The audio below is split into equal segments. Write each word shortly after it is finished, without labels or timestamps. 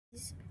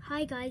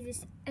Hi guys,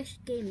 it's Ash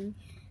Gaming.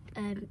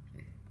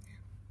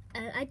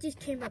 I just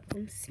came up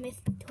from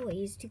Smith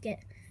Toys to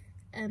get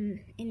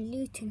in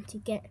Luton to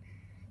get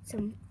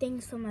some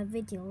things for my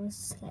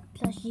videos like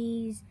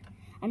plushies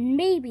and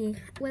maybe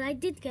I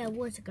did get a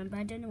water gun, but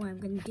I don't know what I'm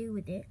gonna do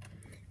with it.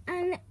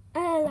 And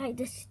like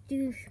the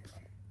stew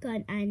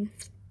gun, and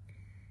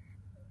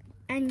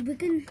we're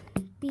gonna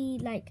be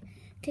like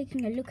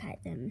taking a look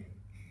at them.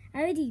 I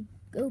already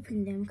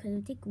opened them because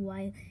it'll take a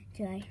while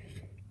till I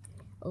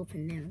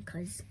open them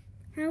because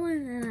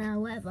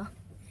whatever.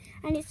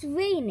 And it's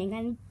raining,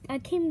 and I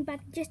came back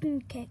just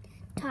in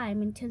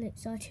time until it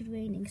started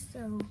raining.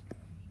 So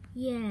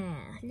yeah,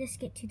 let's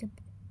get to the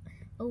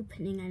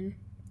opening. And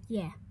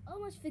yeah,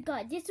 almost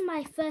forgot, this is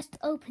my first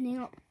opening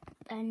up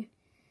and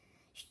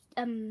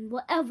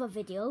whatever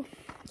video,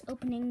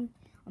 opening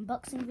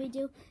unboxing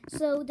video.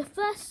 So the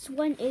first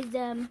one is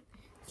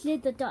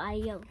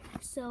Slither.io.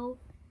 So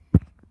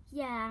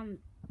yeah,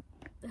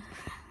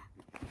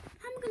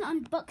 I'm gonna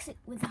unbox it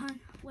with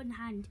one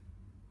hand.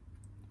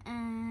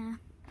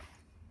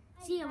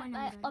 See how when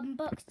I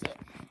unboxed it.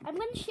 I'm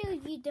gonna show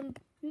you the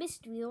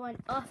mystery one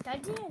after. I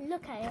didn't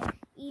look at it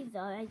either.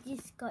 I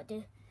just got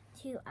the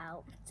two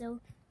out. So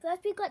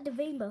first we got the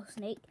rainbow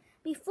snake.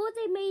 Before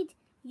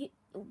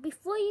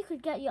you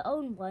could get your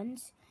own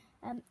ones,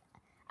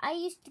 I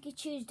used to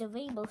choose the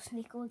rainbow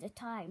snake all the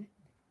time.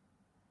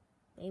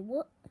 Wait,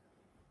 what?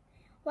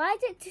 Why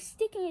is it just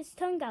sticking its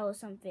tongue out or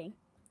something?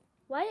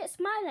 Why is it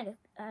smiling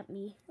at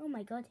me? Oh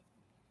my god.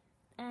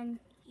 And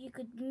you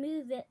could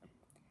move it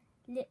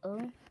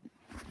little,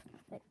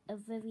 like a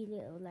very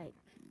little, like,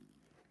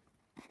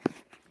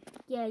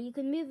 yeah, you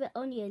can move it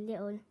only a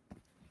little.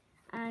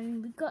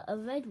 And we got a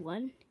red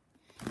one.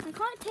 I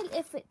can't tell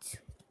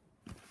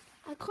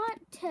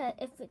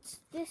if it's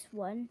this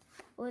one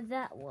or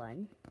that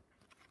one.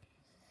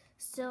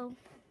 So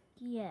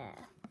yeah,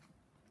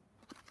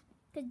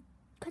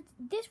 cause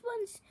this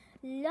one's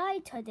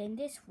lighter than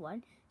this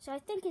one, so I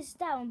think it's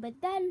that one.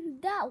 But then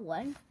that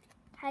one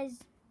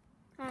has,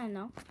 I don't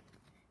know.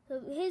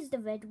 So here's the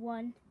red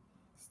one.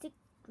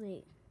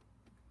 Wait.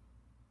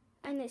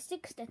 And it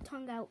sticks the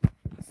tongue out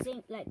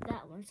same like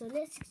that one. So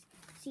let's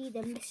see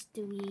the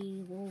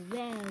mystery or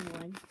rare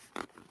one.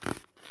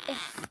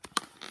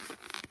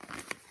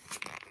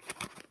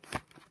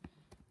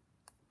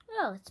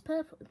 Oh, it's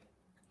purple.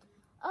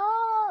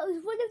 Oh,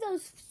 it's one of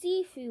those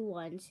see-through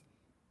ones.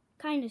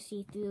 Kind of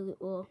see-through,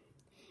 or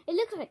it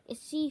looks like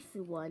it's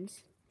see-through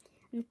ones.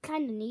 And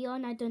kind of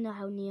neon. I don't know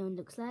how neon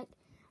looks like.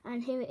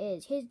 And here it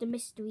is. Here's the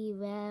mystery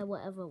rare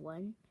whatever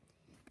one.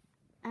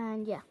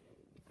 And yeah,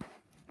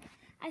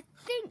 I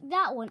think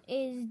that one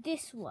is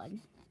this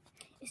one.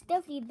 It's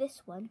definitely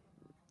this one.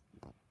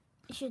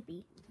 It should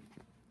be.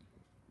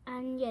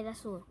 And yeah,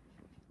 that's all.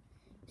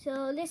 So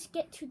let's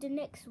get to the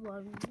next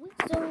one.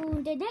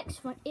 So the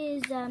next one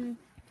is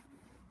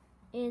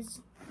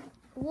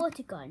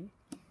water gun.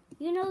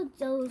 You know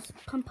those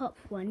pump up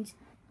ones.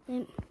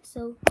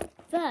 So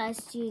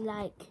first you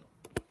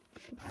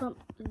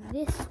pump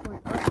this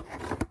one up.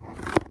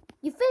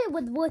 You fill it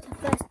with water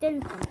first,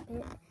 then pump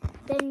it.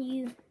 Then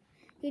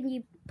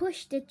you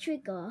push the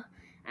trigger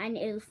and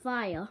it'll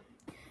fire.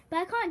 But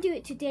I can't do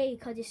it today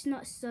because it's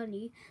not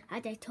sunny,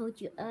 as I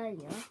told you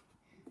earlier.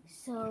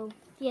 So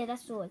yeah,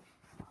 that's all.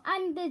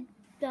 And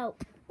the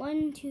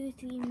 1, 2,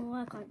 3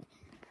 more I can't.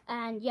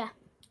 And yeah,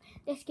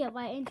 let's get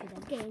right into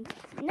the game.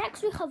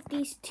 Next we have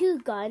these two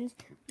guns.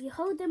 You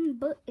hold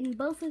them in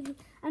both of you.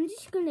 I'm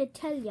just gonna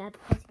tell you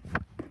because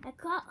I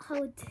can't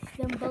hold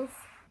them both.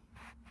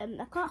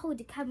 I can't hold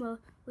the camera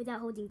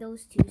without holding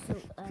those two. So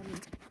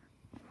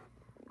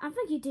I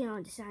think you didn't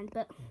understand,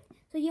 but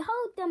so you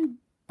hold them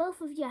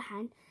both of your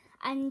hand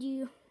and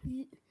you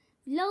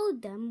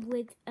load them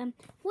with when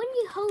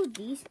you hold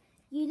these,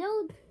 you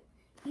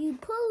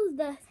pull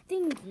the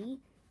thingy,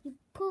 you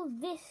pull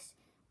this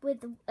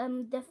with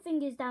the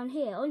fingers down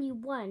here, only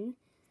one,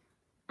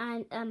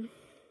 and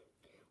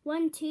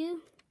 1,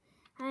 2,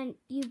 and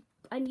you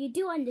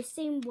do on the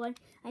same one,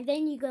 and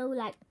then you go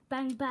like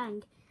bang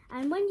bang,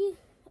 and when you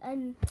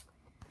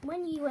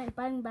went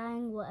bang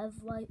bang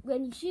whatever,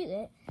 when you shoot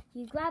it,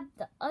 you grab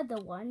the other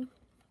one.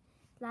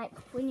 Like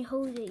when you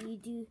hold it, you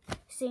do the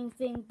same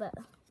thing, but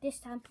this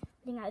time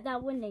putting out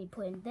that one, then you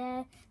put in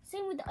there.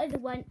 Same with the other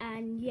one,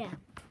 and yeah.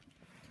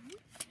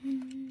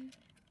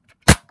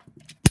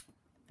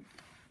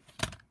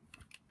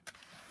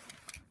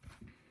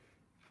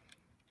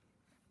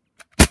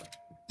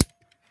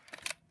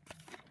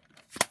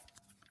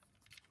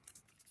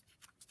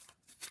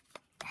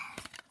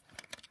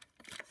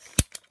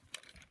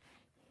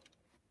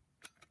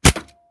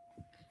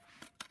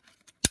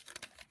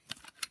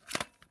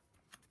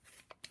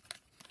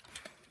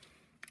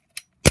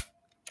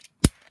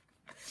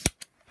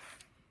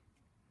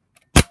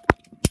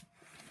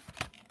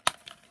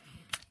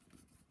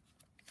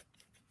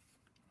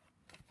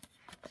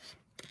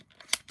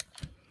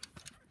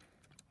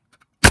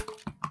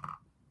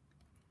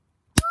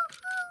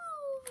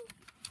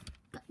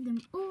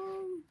 Them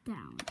all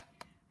down,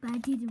 but I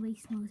did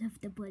waste most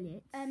of the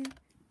bullets.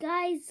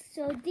 Guys,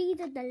 so these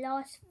are the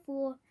last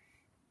four,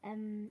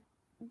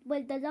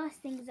 well, the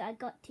last things I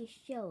got to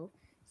show.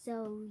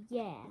 So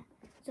yeah,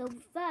 so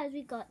first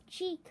we got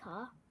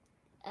Chica,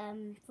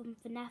 from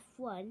FNAF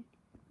 1.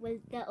 Well,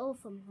 they're all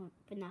from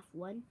FNAF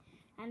 1.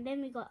 And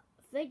then we got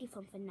Freddy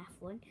from FNAF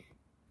 1,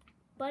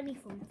 Bunny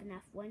from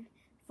FNAF 1,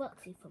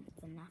 Foxy from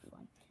FNAF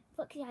 1.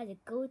 Foxy has a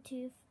gold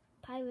tooth,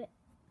 pirate,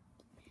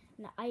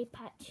 and an eye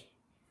patch,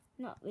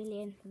 not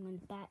really anything on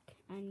the back,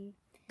 and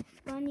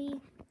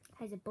Bunny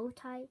has a bow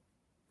tie,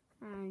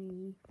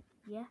 and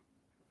yeah,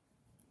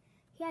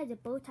 he has a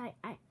bow tie,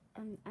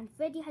 and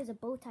Freddy has a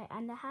bow tie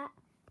and a hat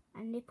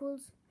and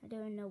nipples. I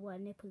don't know what a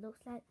nipple looks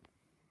like.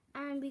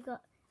 And we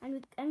got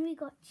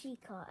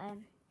Chica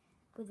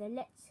with a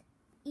let's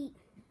eat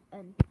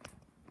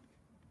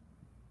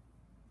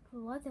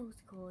what are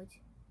those called?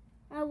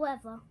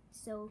 Whatever.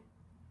 So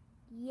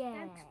yeah,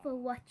 thanks for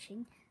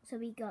watching. So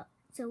we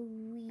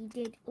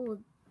did all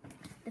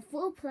the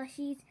 4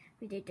 plushies,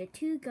 we did the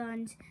 2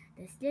 guns,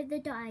 the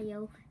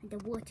Slither.io and the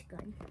water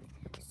gun.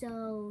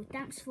 So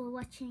thanks for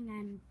watching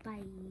and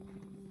bye.